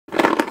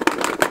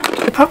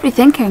You're probably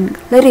thinking,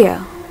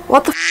 Lydia,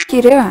 what the f are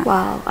you doing?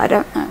 Well, I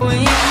don't know.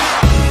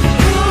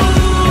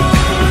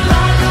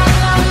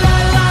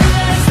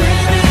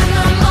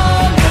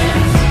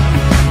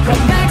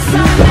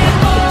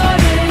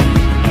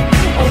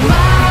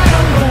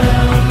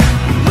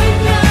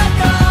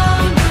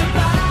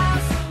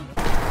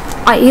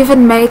 I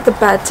even made the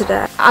bed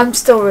today. I'm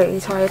still really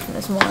tired from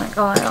this morning.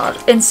 Oh my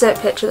god. Insert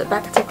picture that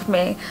Becca took with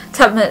me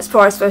 10 minutes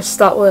before I was supposed to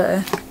start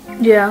work.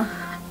 Yeah.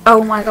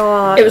 Oh my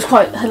god. It was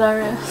quite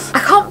hilarious.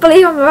 I can't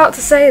believe I'm about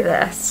to say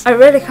this. I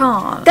really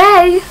can't.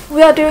 Today,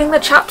 we are doing the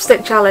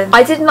chapstick challenge.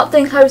 I did not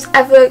think I was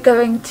ever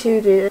going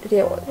to do the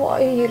video.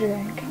 What are you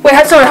doing?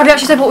 Wait, sorry, have you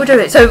actually said what we're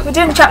doing? So we're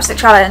doing the chapstick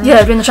challenge. Yeah,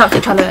 we're doing the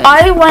chapstick challenge.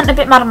 I went a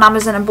bit mad on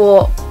Amazon and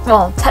bought,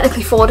 well,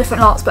 technically 4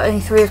 different lots, but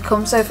only 3 have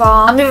come so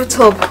far. I'm with a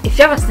tub. If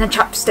you haven't seen the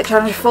chapstick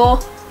challenge before,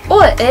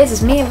 all it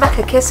is me and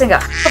Becca kissing a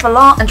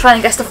lot and trying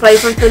to guess the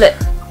flavour of the lip.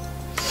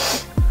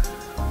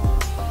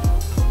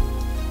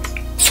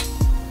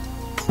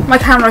 My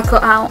camera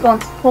cut out. Go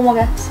on, one more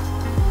guess.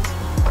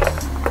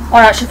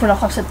 I actually feel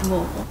like I've said them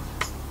all.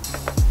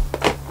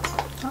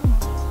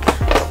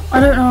 I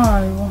don't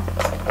know.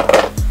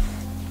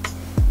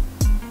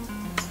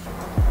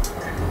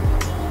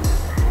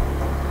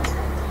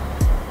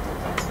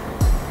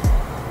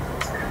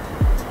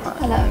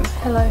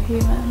 Hello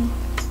human.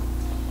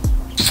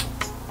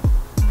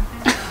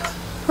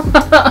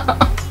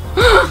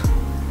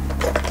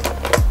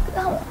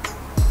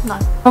 No.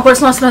 Oh god,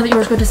 it's nice to know that you're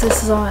as good as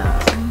this as I am.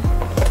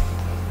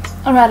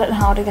 I mean, I don't know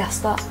how to guess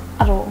that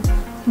at all.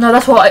 No,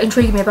 that's what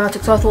intrigued me about it,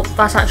 because I thought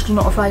that's actually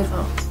not a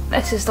flavour.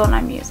 This is the one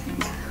I'm using.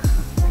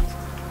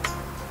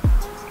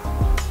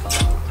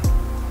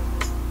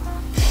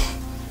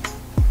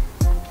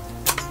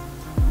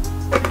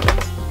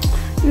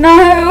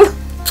 No!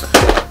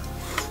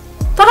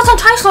 That doesn't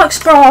taste like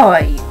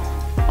Sprite.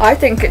 I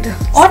think it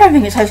does. I don't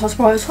think it tastes like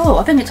Sprite at all.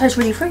 I think it tastes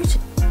really fruity.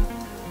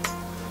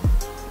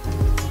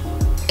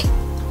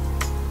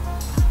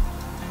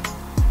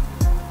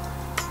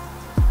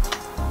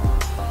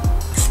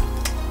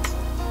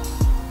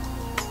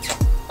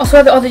 I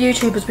swear the other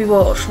YouTubers we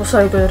watched were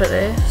so good at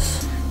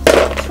this.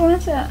 Which one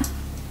is it?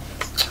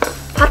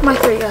 Had my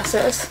 3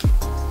 guesses.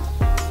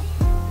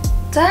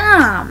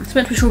 Damn! It's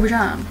meant to be strawberry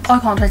jam. I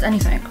can't taste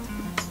anything.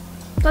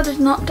 That did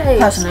not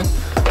taste. Personally.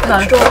 No.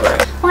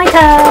 Strawberry. My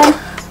turn!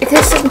 If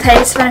this doesn't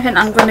taste of anything,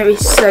 I'm going to be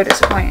so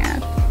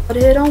disappointed. Put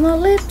it on the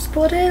lips,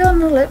 put it on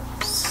the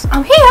lips.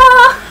 I'm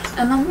here!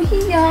 And I'm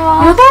here.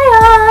 You're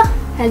there!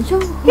 Hello.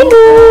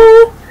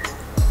 Hello!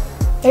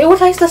 They all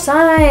taste the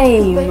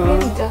same. They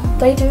really do.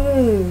 They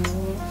do.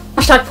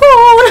 Hashtag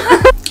porn!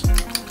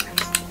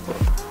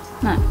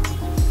 No.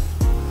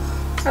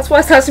 That's why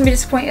I started to be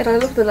disappointed. I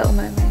love the Little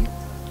Mermaid.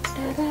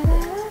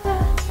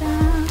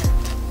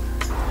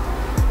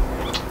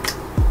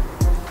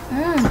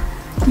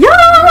 Yeah!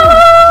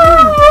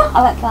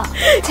 I like that.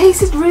 It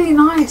tasted really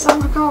nice. Oh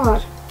my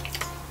god.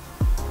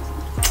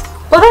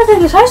 But I don't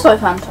think it tastes like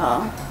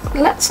Fanta.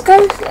 Let's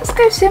go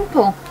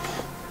simple.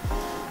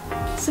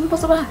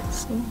 Simple's the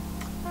best.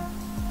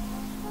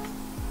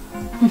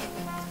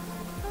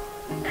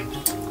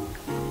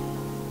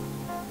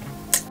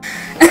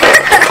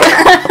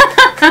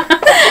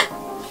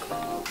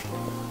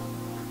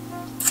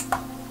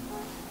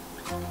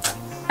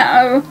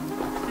 No.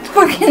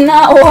 Fucking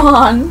that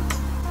one.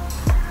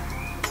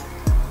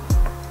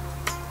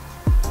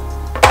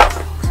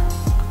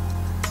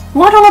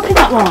 Why don't I pick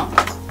that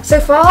one? So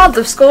far,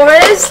 the score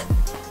is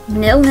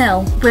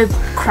 0-0. We're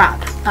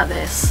crap at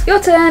this. Your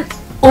turn.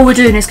 All we're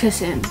doing is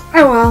kissing.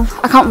 Oh well,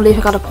 I can't believe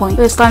I got a point.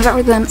 First time's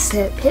everything.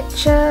 Sit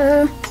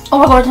picture. Oh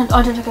my god,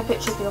 I didn't take a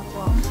picture of the other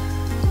one.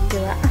 Do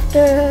it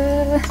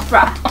after.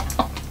 Right.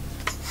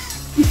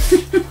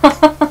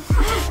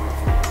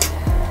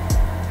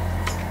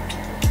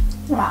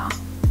 Wow.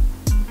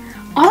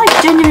 I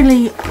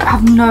genuinely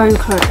have no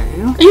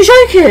clue. Are you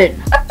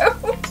joking?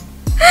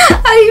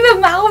 I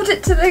even mouthed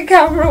it to the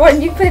camera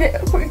when you put it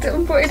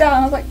and put it down.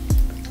 I was like,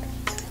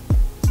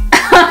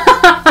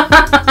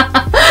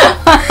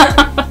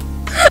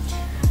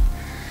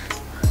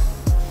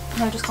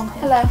 no, just come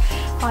here. hello.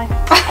 Hi.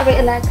 I've got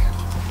your leg.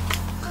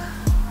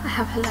 I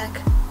have her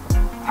leg.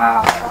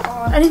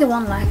 Only the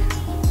one leg.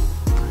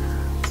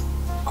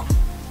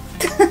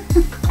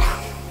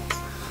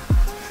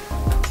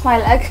 My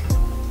leg.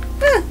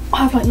 I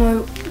have like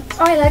no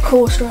My leg.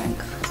 core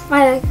strength.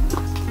 My leg.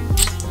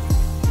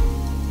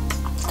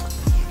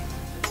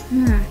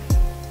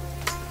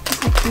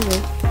 That's like kiwi.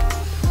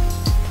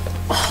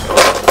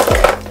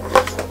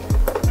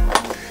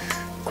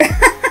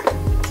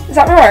 Is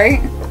that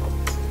right?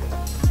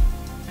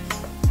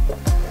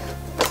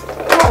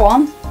 That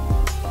one?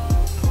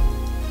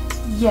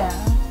 Yeah.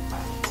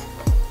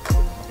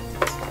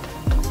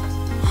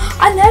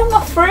 I know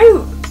my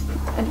fruit.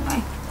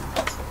 Anyway.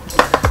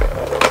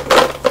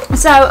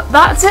 So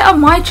that's it on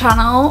my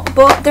channel,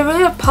 but there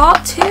is a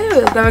part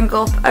 2 going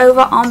up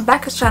over on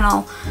Becca's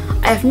channel.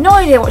 I have no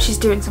idea what she's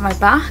doing to my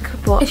back,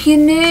 but if you're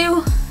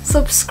new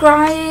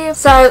subscribe.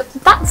 So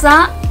that's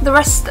that. The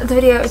rest of the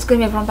video is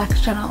going to be over on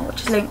Becca's channel,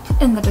 which is linked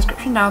in the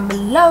description down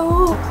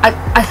below.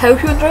 I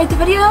hope you enjoyed the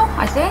video.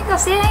 I think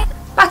that's the aim.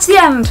 Back to the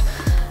end.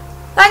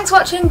 Thanks for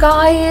watching,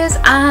 guys,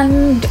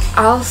 and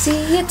I'll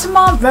see you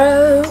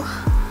tomorrow.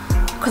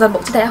 Because I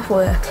booked a day off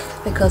work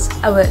because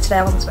I worked today.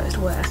 I wasn't supposed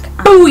to work.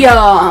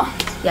 Booyah!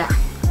 Yeah.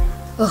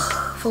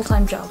 Ugh.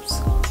 Full-time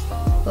jobs.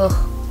 Ugh.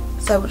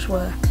 So much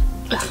work.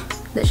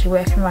 Literally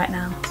working right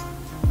now.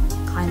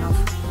 Kind of.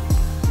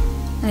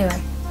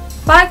 Anyway.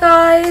 Bye,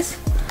 guys.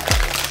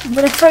 I'm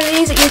going to throw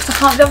these at you because I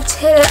can't be able to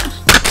hit it.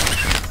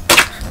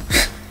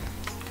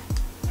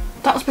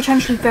 That was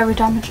potentially very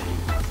damaging.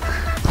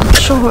 I'm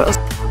sure it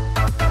was.